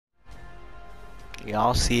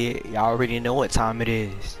Y'all see it. Y'all already know what time it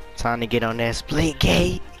is. Time to get on that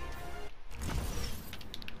Splitgate.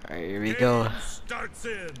 Alright, here we go.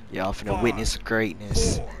 Y'all finna witness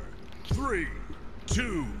greatness. 4, 3,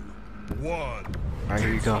 2, 1. Alright,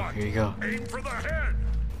 here you go. Here you go. Aim for the head.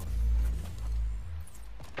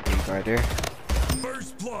 Here you go right there.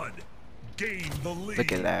 First blood. Gain the lead.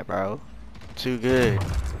 Look at that, bro. Too good.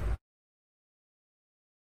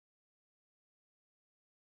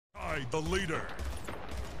 I, the leader.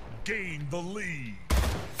 Gain the lead.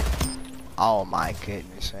 Oh my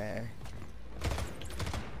goodness, man.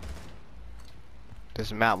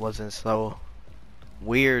 This map wasn't so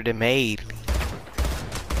weird and made.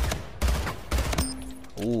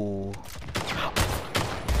 Ooh.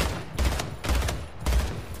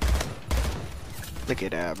 Look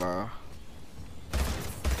at that, bro.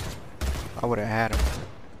 I would have had him.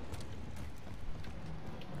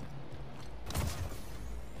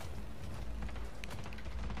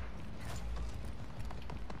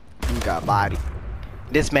 You got bodied.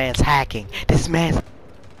 This man's hacking. This man's...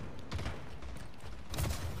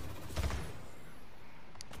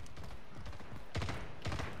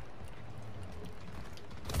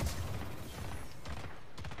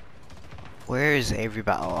 Where is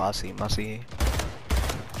everybody? Oh, I see him. I see him.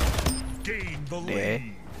 Gain the There.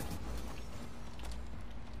 lead.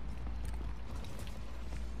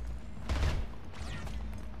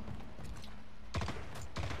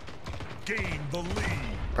 Gain the lead.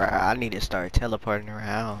 Bruh, I need to start teleporting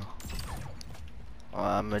around. Well,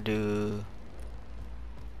 I'm gonna do...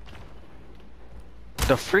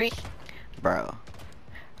 The free? Bro.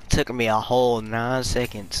 Took me a whole 9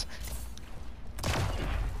 seconds.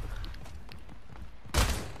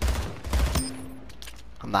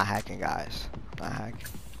 I'm not hacking, guys. I'm not hacking.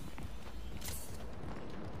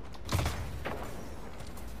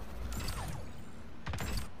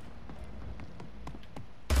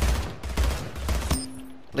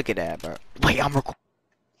 Look at that, bro. Wait, I'm recording.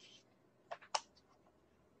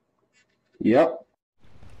 Yep.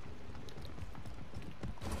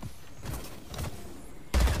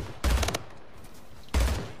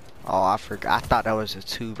 Oh, I forgot. I thought that was a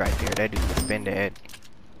 2 right there. That dude would have been dead.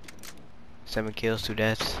 7 kills, 2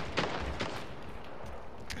 deaths.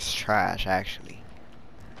 It's trash, actually.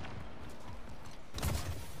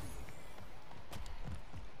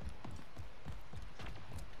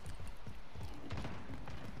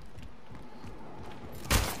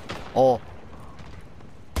 Oh,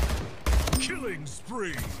 Killing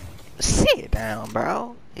spree. sit down,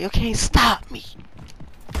 bro. You can't stop me.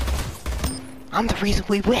 I'm the reason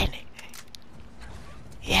we winning.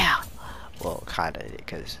 Yeah. Well, kinda,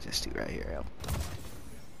 because it's this dude right here.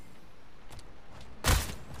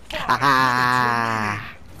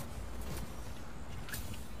 Ah.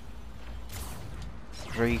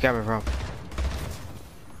 Where you coming from?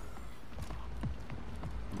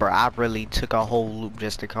 Bro, I really took a whole loop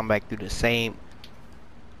just to come back through the same.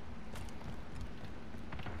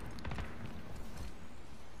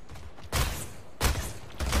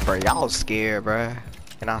 Bro, y'all scared, bro.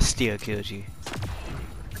 And I still killed you.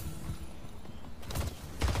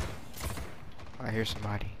 I hear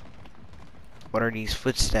somebody. What are these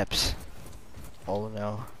footsteps? Oh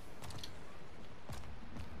no.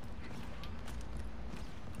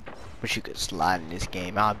 Wish you could slide in this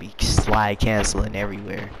game. I'll be slide canceling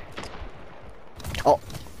everywhere. Oh.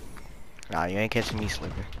 Nah, you ain't catching me,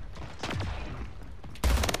 Slipper.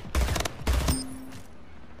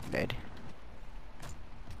 Dead.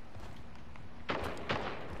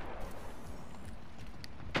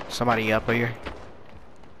 Somebody up here.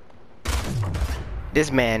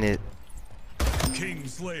 This man is King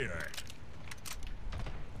Slayer.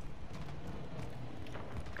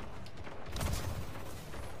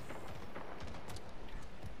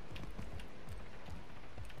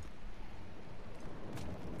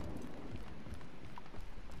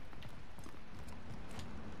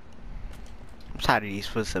 I'm tired of these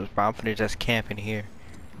footsteps, bro. I'm finna just camp in here.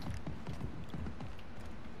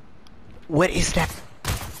 What is that?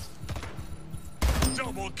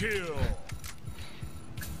 Double kill.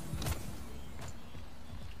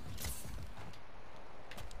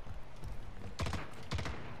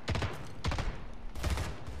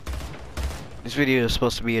 This video is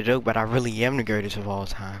supposed to be a joke, but I really am the greatest of all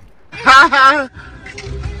time.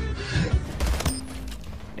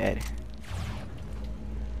 Dead.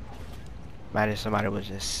 Imagine somebody was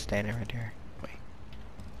just standing right there. Wait.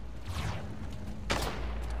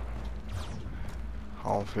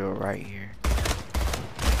 Home field right here.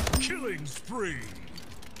 Killing spree.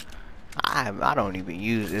 I don't even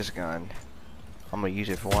use this gun. I'm gonna use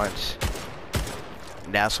it for once.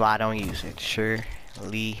 That's why I don't use it. Sure,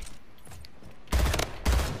 Lee.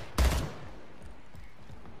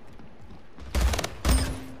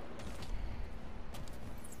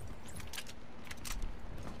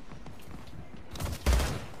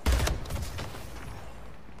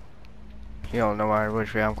 You don't know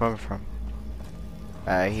which way I'm coming from.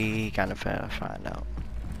 He kind of find out.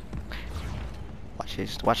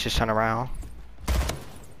 Watch this turn around.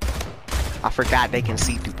 I forgot they can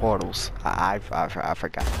see through portals. I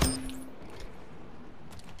forgot.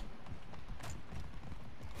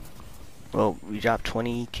 Well, we dropped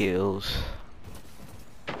 20 kills.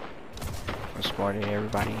 We're smarter than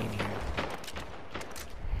everybody in here.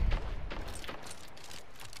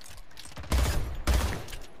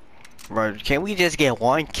 Bro, can we just get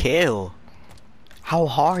one kill? How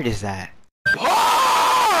hard is that?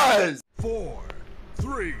 Pause! 4,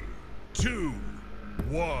 3, 2,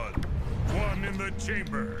 1. One in the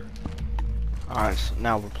chamber. Alright, so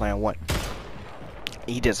now we're playing one.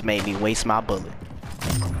 He just made me waste my bullet.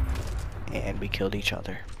 And we killed each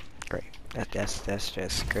other. Great. That's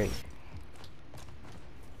just great.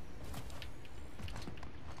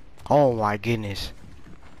 Oh my goodness.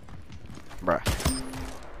 Bruh.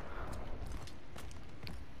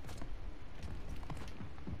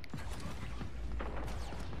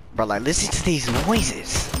 Bro, like, listen to these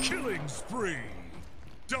noises. Killing spree.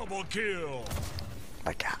 Double kill.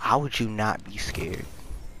 Like, how would you not be scared?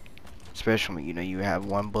 Especially when, you know, you have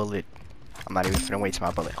one bullet. I'm not even finna waste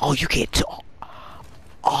my bullet. Oh, you get two.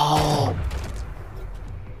 Oh.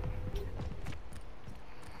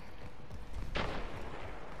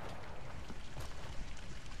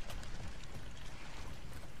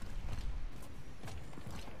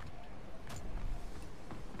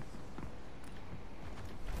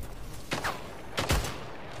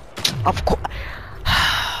 Of course.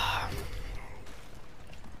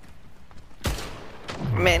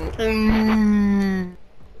 Man.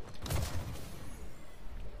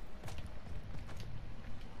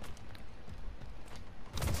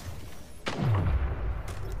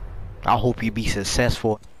 I hope you be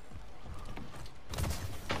successful.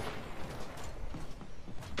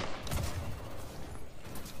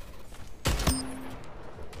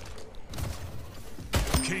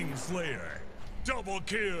 King Slayer. Double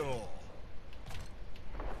kill.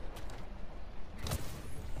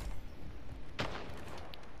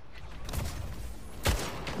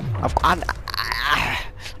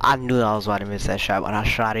 I knew I was about to miss that shot, but I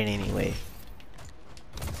shot it anyway.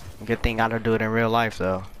 Good thing I don't do it in real life,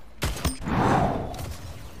 though.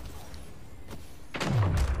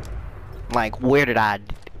 Like, where did I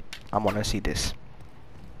want to see this.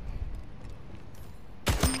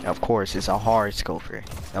 Of course, it's a hard scoper.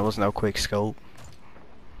 That was no quick scope.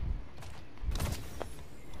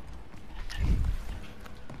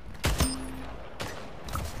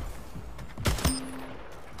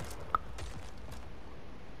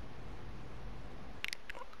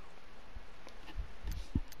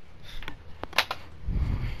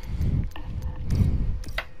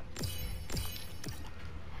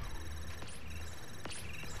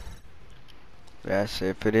 That's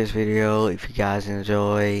it for this video. If you guys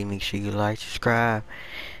enjoy, make sure you like, subscribe.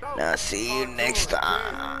 Now see you next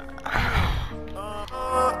time.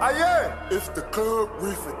 It's the club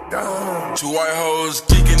reefer down. Two white hoes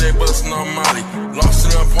geeking, they bustin' on Molly. Lost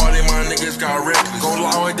in a party, my niggas got reckless. Go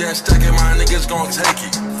low and then stack it, my niggas gon' take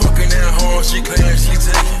it. Fucking that hoe, she claim she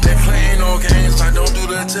take it. They playin' no games, I don't do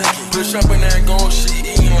the taking. Push up in that gold, she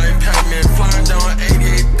eating like Pac-Man.